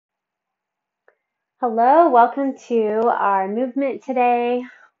Hello, welcome to our movement today.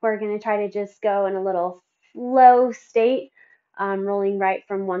 We're going to try to just go in a little flow state, rolling right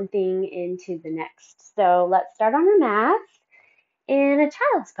from one thing into the next. So let's start on our mat in a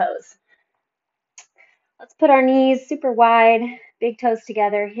child's pose. Let's put our knees super wide, big toes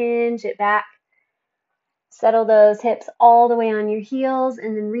together, hinge it back. Settle those hips all the way on your heels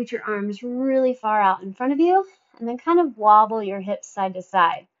and then reach your arms really far out in front of you and then kind of wobble your hips side to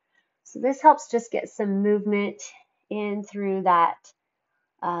side. So this helps just get some movement in through that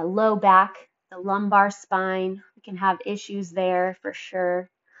low back, the lumbar spine. We can have issues there for sure.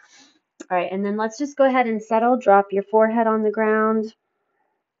 All right, and then let's just go ahead and settle. Drop your forehead on the ground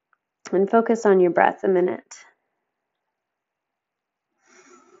and focus on your breath a minute.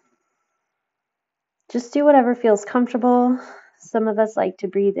 Just do whatever feels comfortable. Some of us like to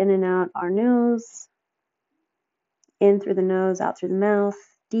breathe in and out our nose, in through the nose, out through the mouth,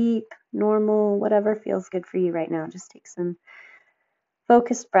 deep, normal, whatever feels good for you right now. Just take some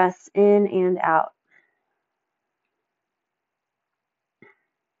focused breaths in and out.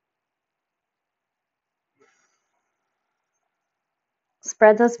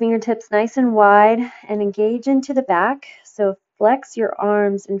 Spread those fingertips nice and wide and engage into the back. So flex your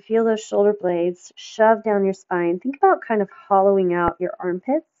arms and feel those shoulder blades shove down your spine. Think about kind of hollowing out your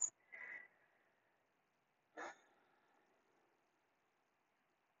armpits.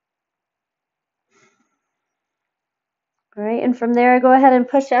 All right, and from there, go ahead and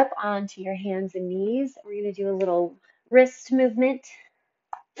push up onto your hands and knees. We're going to do a little wrist movement.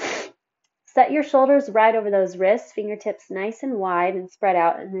 Set your shoulders right over those wrists, fingertips nice and wide and spread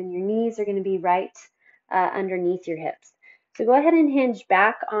out, and then your knees are going to be right underneath your hips. So go ahead and hinge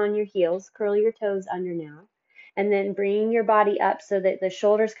back on your heels, curl your toes under now, and then bring your body up so that the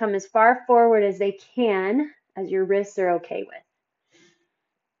shoulders come as far forward as they can as your wrists are okay with.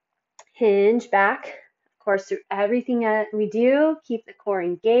 Hinge back. Of course, through everything we do, keep the core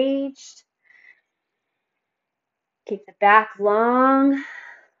engaged. Keep the back long.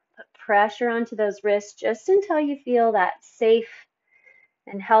 Put pressure onto those wrists just until you feel that safe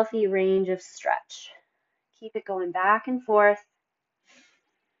and healthy range of stretch. Keep it going back and forth.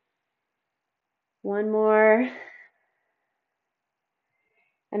 One more.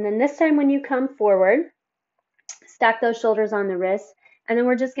 And then this time when you come forward, stack those shoulders on the wrists, and then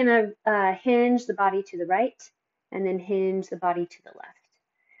we're just going to hinge the body to the right and then hinge the body to the left.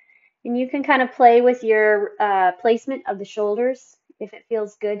 And you can kind of play with your placement of the shoulders. If it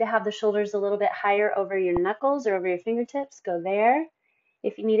feels good to have the shoulders a little bit higher over your knuckles or over your fingertips, go there.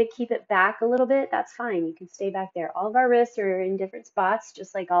 If you need to keep it back a little bit, that's fine. You can stay back there. All of our wrists are in different spots,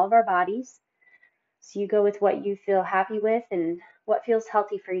 just like all of our bodies. So you go with what you feel happy with and what feels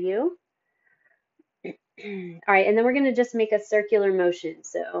healthy for you. All right, and then we're going to just make a circular motion.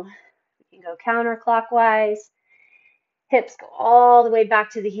 So we can go counterclockwise. Hips go all the way back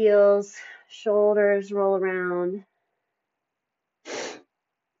to the heels. Shoulders roll around.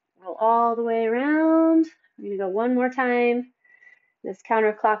 Roll all the way around. We're going to go one more time, this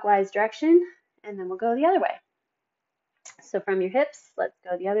counterclockwise direction, and then we'll go the other way. So from your hips, let's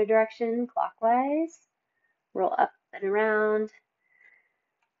go the other direction, clockwise. Roll up and around,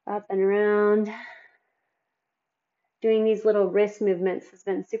 up and around. Doing these little wrist movements has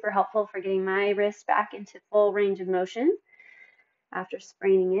been super helpful for getting my wrist back into full range of motion after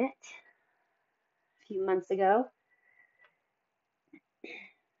spraining it a few months ago.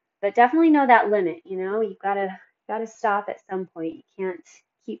 But definitely know that limit, you know, you've gotta stop at some point. You can't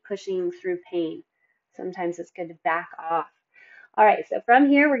keep pushing through pain. Sometimes it's good to back off. All right, so from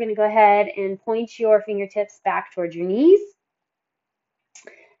here, we're gonna go ahead and point your fingertips back towards your knees.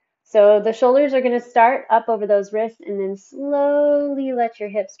 So the shoulders are gonna start up over those wrists and then slowly let your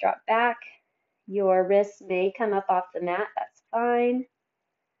hips drop back. Your wrists may come up off the mat, that's fine.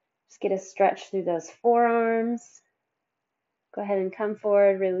 Just get a stretch through those forearms. Go ahead and come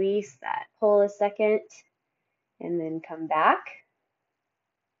forward, release that. Pull a second, and then come back.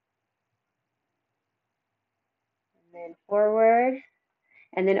 And then forward.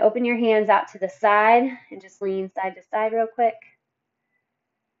 And then open your hands out to the side and just lean side to side real quick.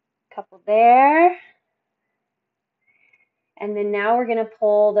 Couple there. And then now we're going to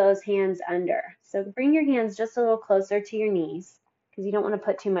pull those hands under. So bring your hands just a little closer to your knees because you don't want to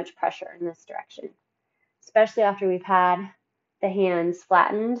put too much pressure in this direction, especially after we've had the hands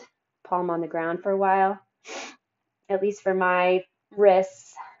flattened, palm on the ground for a while. At least for my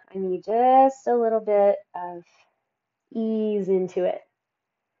wrists, I need just a little bit of ease into it.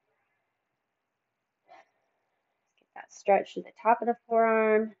 Get that stretch to the top of the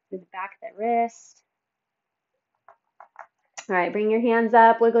forearm, to the back of the wrist. All right, bring your hands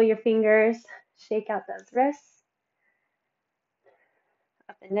up, wiggle your fingers, Shake out those wrists.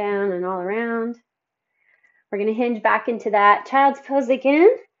 Up and down and all around. We're going to hinge back into that child's pose again.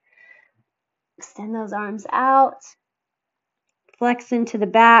 Extend those arms out. Flex into the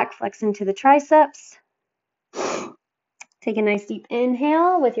back, flex into the triceps. Take a nice deep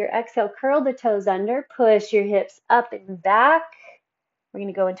inhale. With your exhale, curl the toes under. Push your hips up and back. We're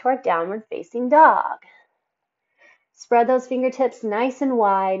going to go into our downward facing dog. Spread those fingertips nice and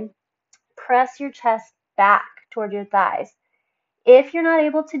wide. Press your chest back toward your thighs. If you're not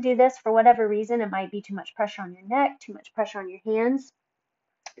able to do this for whatever reason, it might be too much pressure on your neck, too much pressure on your hands,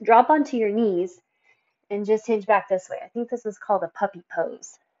 drop onto your knees and just hinge back this way. I think this is called a puppy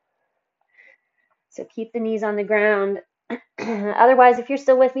pose. So keep the knees on the ground. Otherwise, if you're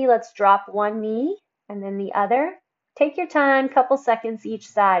still with me, let's drop one knee and then the other. Take your time, couple seconds each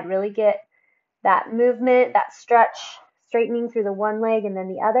side. Really get that movement, that stretch, straightening through the one leg and then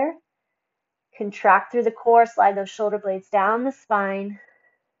the other. Contract through the core, slide those shoulder blades down the spine.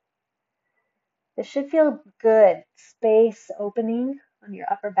 This should feel good. Space opening on your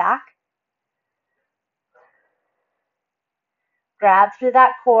upper back. Grab through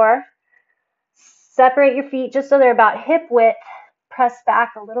that core. Separate your feet just so they're about hip width. Press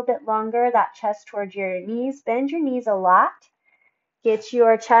back a little bit longer, that chest towards your knees. Bend your knees a lot. Get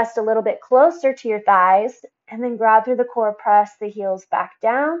your chest a little bit closer to your thighs. And then grab through the core, press the heels back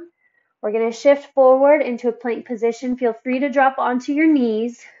down. We're going to shift forward into a plank position. Feel free to drop onto your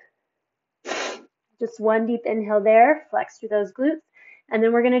knees. Just one deep inhale there. Flex through those glutes. And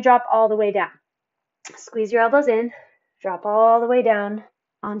then we're going to drop all the way down. Squeeze your elbows in. Drop all the way down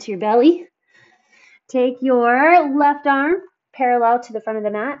onto your belly. Take your left arm parallel to the front of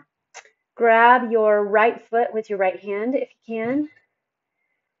the mat. Grab your right foot with your right hand if you can.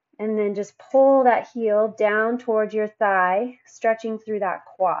 And then just pull that heel down towards your thigh, stretching through that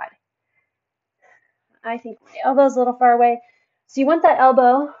quad. I think my elbow's a little far away. So you want that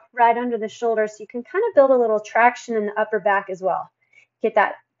elbow right under the shoulder so you can kind of build a little traction in the upper back as well. Get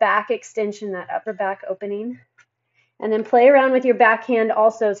that back extension, that upper back opening. And then play around with your backhand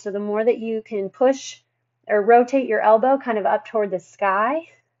also. So the more that you can push or rotate your elbow kind of up toward the sky,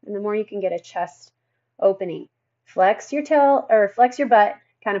 and the more you can get a chest opening. Flex your tail or flex your butt,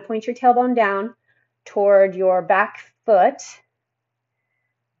 kind of point your tailbone down toward your back foot.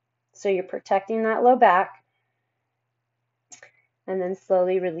 So you're protecting that low back. And then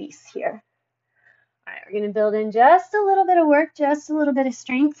slowly release here. All right, we're going to build in just a little bit of work, just a little bit of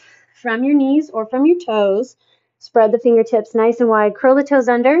strength from your knees or from your toes. Spread the fingertips nice and wide. Curl the toes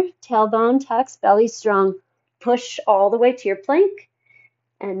under, tailbone tucks, belly strong. Push all the way to your plank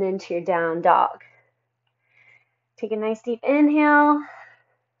and then to your down dog. Take a nice deep inhale,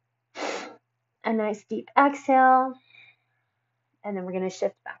 a nice deep exhale, and then we're going to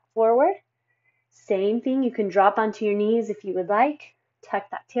shift back forward. Same thing, you can drop onto your knees if you would like. Tuck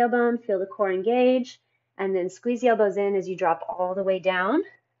that tailbone, feel the core engage, and then squeeze the elbows in as you drop all the way down.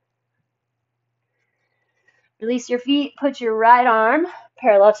 Release your feet, put your right arm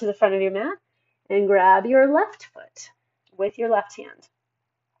parallel to the front of your mat, and grab your left foot with your left hand.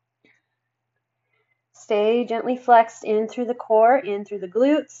 Stay gently flexed in through the core, in through the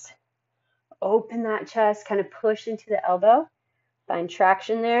glutes. Open that chest, kind of push into the elbow. Find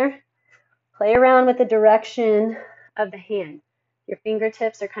traction there. Play around with the direction of the hand. Your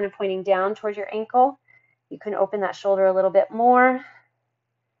fingertips are kind of pointing down towards your ankle. You can open that shoulder a little bit more,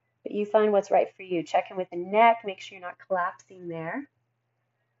 but you find what's right for you. Check in with the neck. Make sure you're not collapsing there.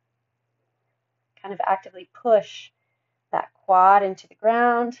 Kind of actively push that quad into the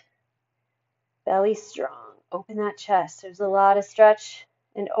ground. Belly strong. Open that chest. There's a lot of stretch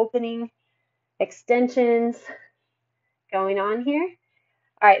and opening, extensions going on here.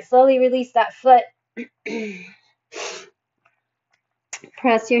 All right, slowly release that foot.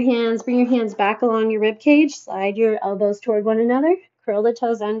 Press your hands, bring your hands back along your rib cage. Slide your elbows toward one another. Curl the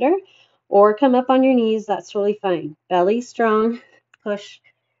toes under or come up on your knees. That's totally fine. Belly strong. Push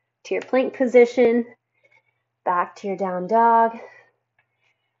to your plank position. Back to your down dog.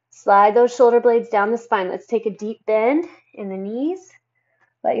 Slide those shoulder blades down the spine. Let's take a deep bend in the knees.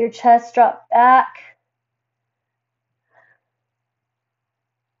 Let your chest drop back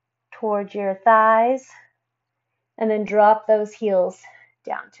towards your thighs. And then drop those heels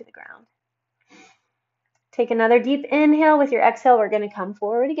down to the ground. Take another deep inhale. With your exhale, we're going to come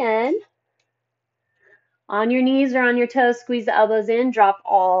forward again. On your knees or on your toes, squeeze the elbows in. Drop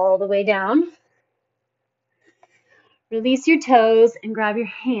all the way down. Release your toes and grab your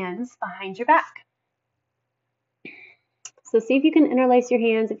hands behind your back. So see if you can interlace your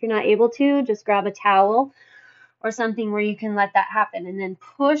hands. If you're not able to, just grab a towel or something where you can let that happen. And then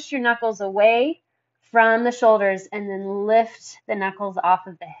push your knuckles away from the shoulders and then lift the knuckles off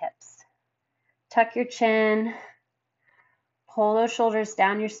of the hips. Tuck your chin, pull those shoulders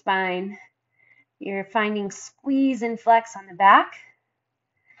down your spine. You're finding squeeze and flex on the back.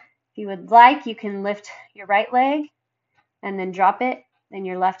 If you would like, you can lift your right leg and then drop it, then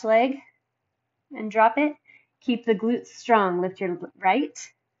your left leg and drop it. Keep the glutes strong. Lift your right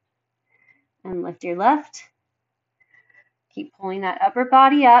and lift your left. Keep pulling that upper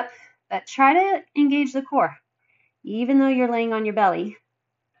body up, but try to engage the core. Even though you're laying on your belly,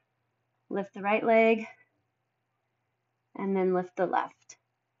 lift the right leg and then lift the left.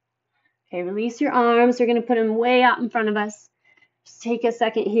 Okay, release your arms. We're going to put them way out in front of us. Just take a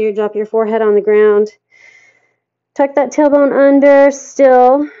second here, drop your forehead on the ground. Tuck that tailbone under,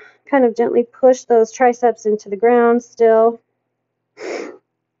 still. Kind of gently push those triceps into the ground, still.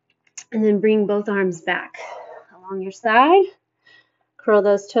 And then bring both arms back along your side. Curl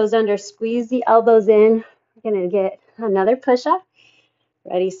those toes under, squeeze the elbows in. We're going to get another push-up.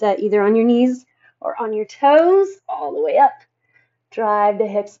 Ready, set, either on your knees or on your toes, all the way up. Drive the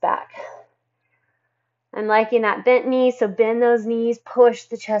hips back. I'm liking that bent knee, so bend those knees, push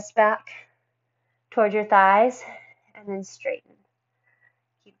the chest back toward your thighs, and then straighten.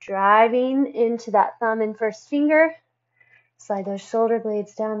 Keep driving into that thumb and first finger. Slide those shoulder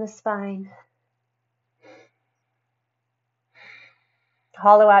blades down the spine.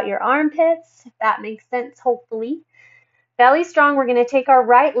 Hollow out your armpits, if that makes sense, hopefully. Belly strong, we're going to take our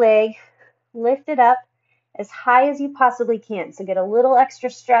right leg, lift it up as high as you possibly can. So get a little extra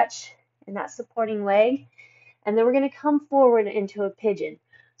stretch in that supporting leg. And then we're going to come forward into a pigeon.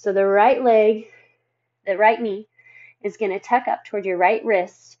 So the right leg, the right knee, is going to tuck up toward your right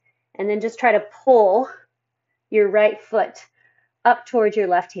wrist. And then just try to pull your right foot up towards your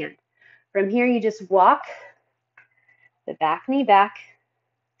left hand. From here, you just walk the back knee back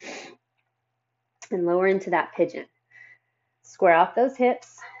and lower into that pigeon. Square off those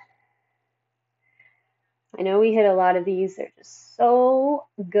hips. I know we hit a lot of these. They're just so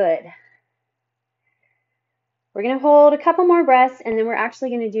good. We're going to hold a couple more breaths, and then we're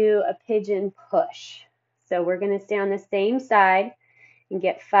actually going to do a pigeon push. So we're going to stay on the same side and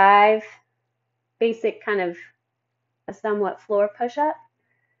get 5 basic kind of a somewhat floor push-up,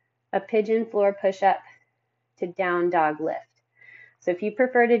 a pigeon floor push-up to down dog lift. So if you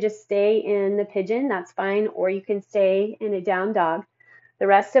prefer to just stay in the pigeon, that's fine, or you can stay in a down dog. The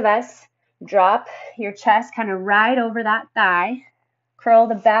rest of us, drop your chest kind of right over that thigh, curl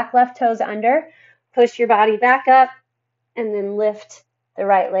the back left toes under, push your body back up, and then lift the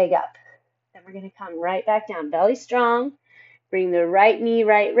right leg up. Then we're going to come right back down, belly strong. Bring the right knee,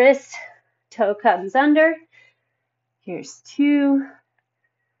 right wrist, toe comes under. Here's 2.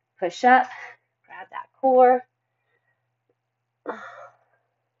 Push up, grab that core.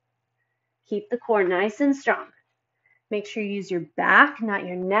 Keep the core nice and strong. Make sure you use your back, not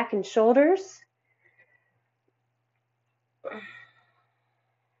your neck and shoulders.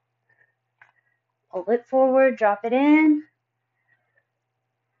 Pull it forward, drop it in.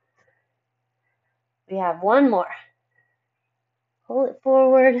 We have 1 more. Pull it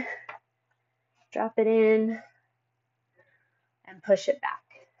forward, drop it in, and push it back.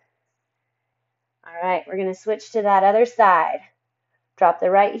 All right, we're going to switch to that other side. Drop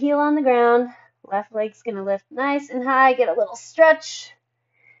the right heel on the ground. Left leg's going to lift nice and high. Get a little stretch.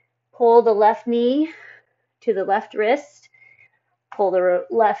 Pull the left knee to the left wrist. Pull the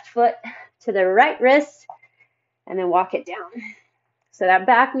left foot to the right wrist. And then walk it down. So that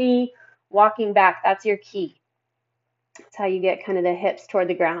back knee, walking back, that's your key. That's how you get kind of the hips toward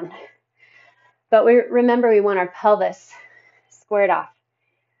the ground. But remember, we want our pelvis squared off.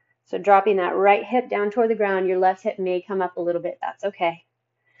 So dropping that right hip down toward the ground, your left hip may come up a little bit. That's okay.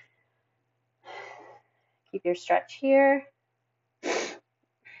 Keep your stretch here.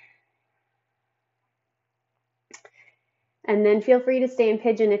 And then feel free to stay in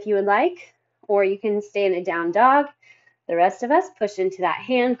pigeon if you would like, or you can stay in a down dog. The rest of us push into that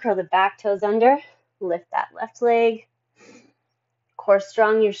hand, curl the back toes under, lift that left leg. Core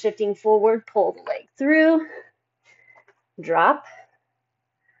strong, you're shifting forward, pull the leg through, drop,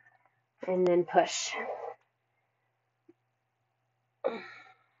 and then push.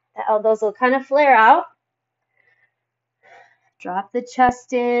 The elbows will kind of flare out. Drop the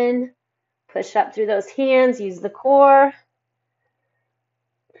chest in, push up through those hands, use the core.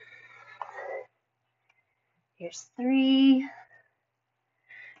 Here's 3.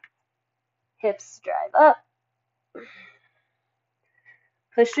 Hips drive up.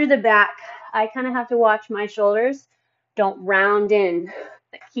 Push through the back. I kind of have to watch my shoulders. Don't round in,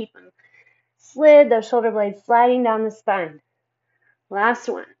 but keep them Slid those shoulder blades sliding down the spine. Last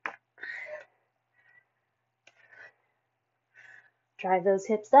one. Drive those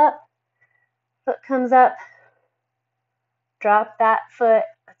hips up. Foot comes up. Drop that foot.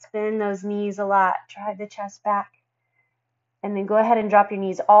 Let's bend those knees a lot. Drive the chest back. And then go ahead and drop your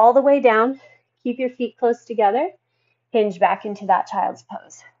knees all the way down. Keep your feet close together. Hinge back into that child's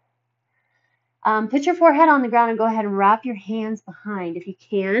pose. Put your forehead on the ground and go ahead and wrap your hands behind if you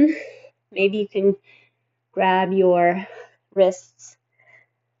can. Maybe you can grab your wrists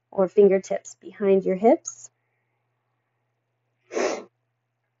or fingertips behind your hips.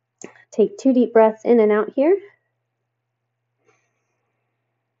 Take 2 deep breaths in and out here.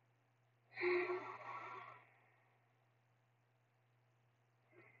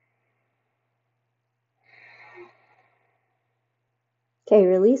 Okay,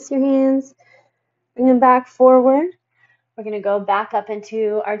 release your hands. Bring them back forward. We're going to go back up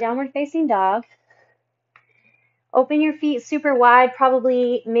into our downward facing dog. Open your feet super wide,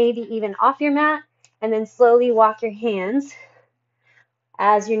 probably maybe even off your mat, and then slowly walk your hands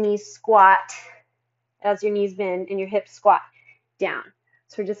as your knees squat, as your knees bend and your hips squat down.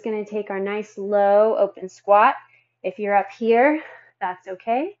 So we're just going to take our nice low open squat. If you're up here, that's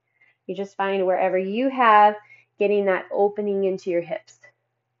okay. You just find wherever you have getting that opening into your hips.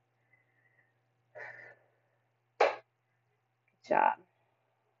 Good job.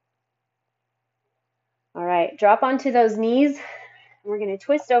 All right, drop onto those knees. We're going to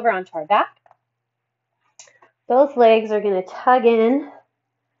twist over onto our back. Both legs are going to tug in.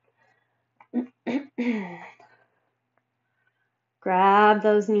 Grab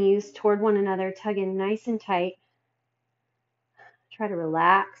those knees toward one another, tug in nice and tight. Try to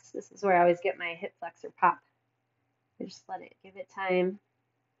relax. This is where I always get my hip flexor pop. Just let it, give it time.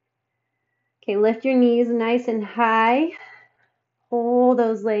 Okay, lift your knees nice and high. Pull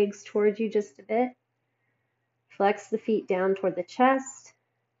those legs towards you just a bit. Flex the feet down toward the chest.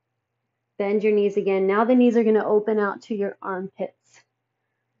 Bend your knees again. Now the knees are going to open out to your armpits.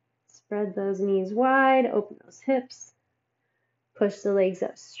 Spread those knees wide, open those hips. Push the legs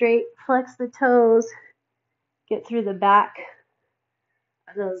up straight, flex the toes. Get through the back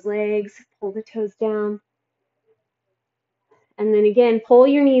of those legs, pull the toes down. And then again, pull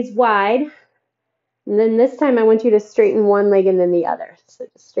your knees wide. And then this time I want you to straighten one leg and then the other. So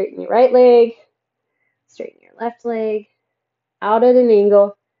just straighten your right leg, straighten your left leg, out at an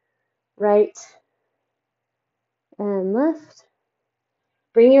angle, right and left.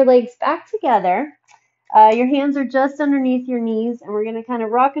 Bring your legs back together. Your hands are just underneath your knees, and we're going to kind of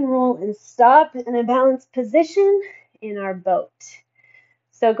rock and roll and stop in a balanced position in our boat.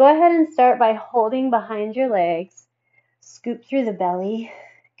 So go ahead and start by holding behind your legs, scoop through the belly,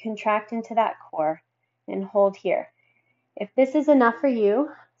 contract into that core, and hold here. If this is enough for you,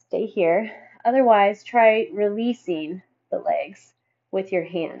 stay here. Otherwise, try releasing the legs with your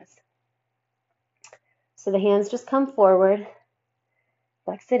hands. So the hands just come forward,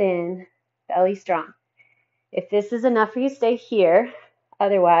 flex it in, belly strong. If this is enough for you, stay here.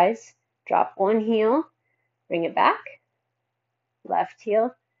 Otherwise, drop one heel, bring it back, left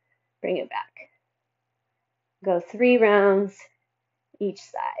heel, bring it back. Go 3 rounds each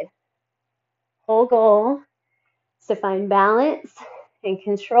side. Whole goal is to find balance and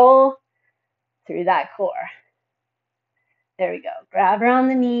control through that core. There we go. Grab around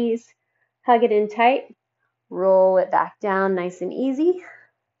the knees, hug it in tight, roll it back down nice and easy.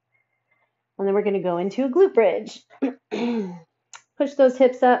 And then we're going to go into a glute bridge. Push those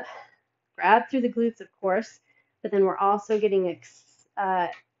hips up, grab through the glutes, of course, but then we're also getting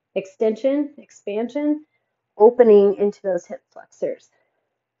expansion, opening into those hip flexors.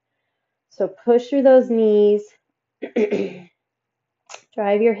 So push through those knees,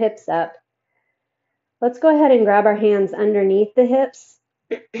 drive your hips up. Let's go ahead and grab our hands underneath the hips.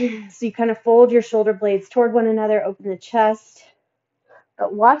 So you kind of fold your shoulder blades toward one another, open the chest.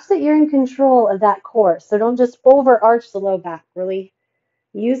 But watch that you're in control of that core. So don't just overarch the low back. Really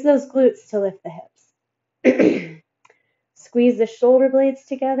use those glutes to lift the hips. Squeeze the shoulder blades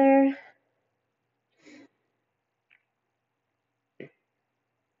together.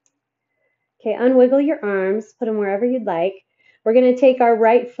 Okay, unwiggle your arms, put them wherever you'd like. We're going to take our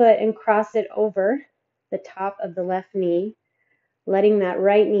right foot and cross it over the top of the left knee, letting that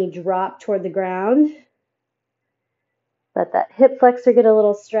right knee drop toward the ground. Let that hip flexor get a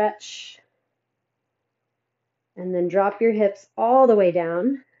little stretch. And then drop your hips all the way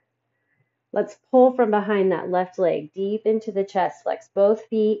down. Let's pull from behind that left leg deep into the chest. Flex both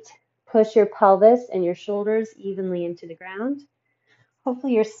feet. Push your pelvis and your shoulders evenly into the ground.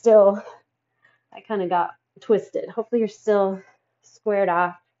 Hopefully you're still, I kind of got twisted. Hopefully you're still squared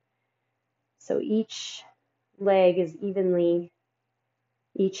off. So each leg is evenly,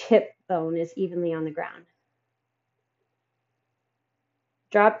 each hip bone is evenly on the ground.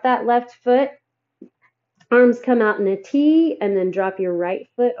 Drop that left foot, arms come out in a T, and then drop your right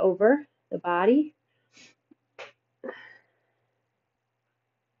foot over the body.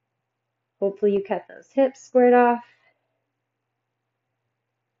 Hopefully you kept those hips squared off.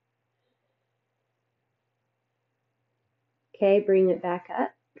 Okay, bring it back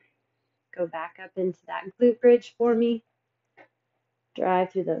up. Go back up into that glute bridge for me.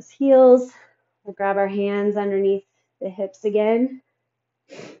 Drive through those heels. We'll grab our hands underneath the hips again.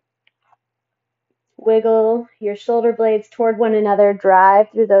 Wiggle your shoulder blades toward one another. Drive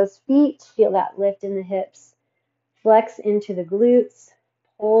through those feet. Feel that lift in the hips. Flex into the glutes.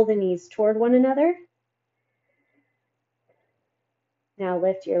 Pull the knees toward one another. Now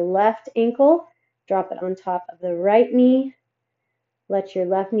lift your left ankle. Drop it on top of the right knee. Let your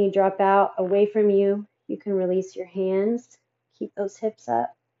left knee drop out away from you. You can release your hands. Keep those hips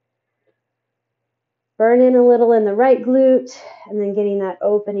up. Burn in a little in the right glute, and then getting that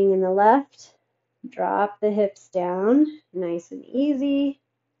opening in the left. Drop the hips down, nice and easy.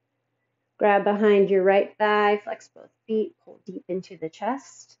 Grab behind your right thigh, flex both feet, pull deep into the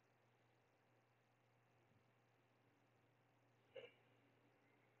chest.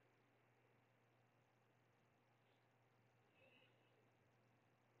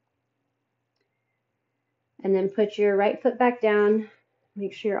 And then put your right foot back down.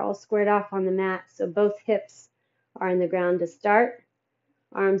 Make sure you're all squared off on the mat so both hips are in the ground to start.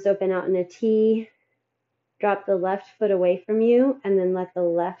 Arms open out in a T. Drop the left foot away from you and then let the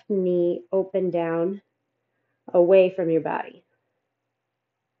left knee open down away from your body.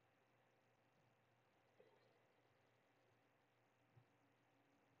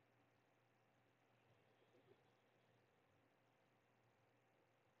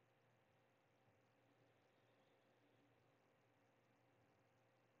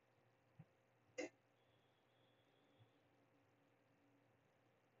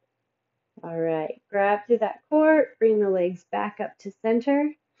 All right, grab through that core, bring the legs back up to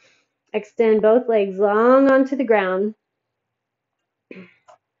center. Extend both legs long onto the ground.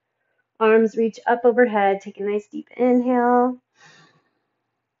 Arms reach up overhead. Take a nice deep inhale.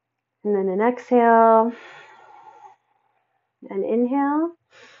 And then an exhale. And inhale.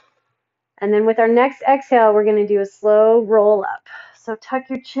 And then with our next exhale, we're going to do a slow roll up. So tuck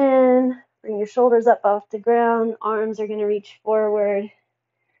your chin, bring your shoulders up off the ground. Arms are going to reach forward.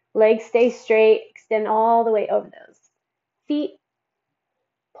 Legs stay straight. Extend all the way over those feet.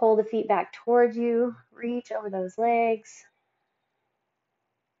 Pull the feet back towards you. Reach over those legs.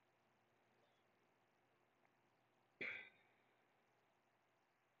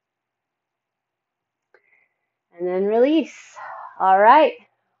 And then release. All right,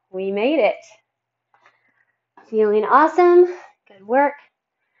 we made it. Feeling awesome. Good work.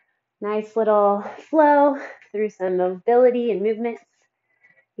 Nice little flow through some mobility and movements.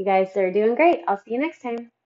 You guys are doing great. I'll see you next time.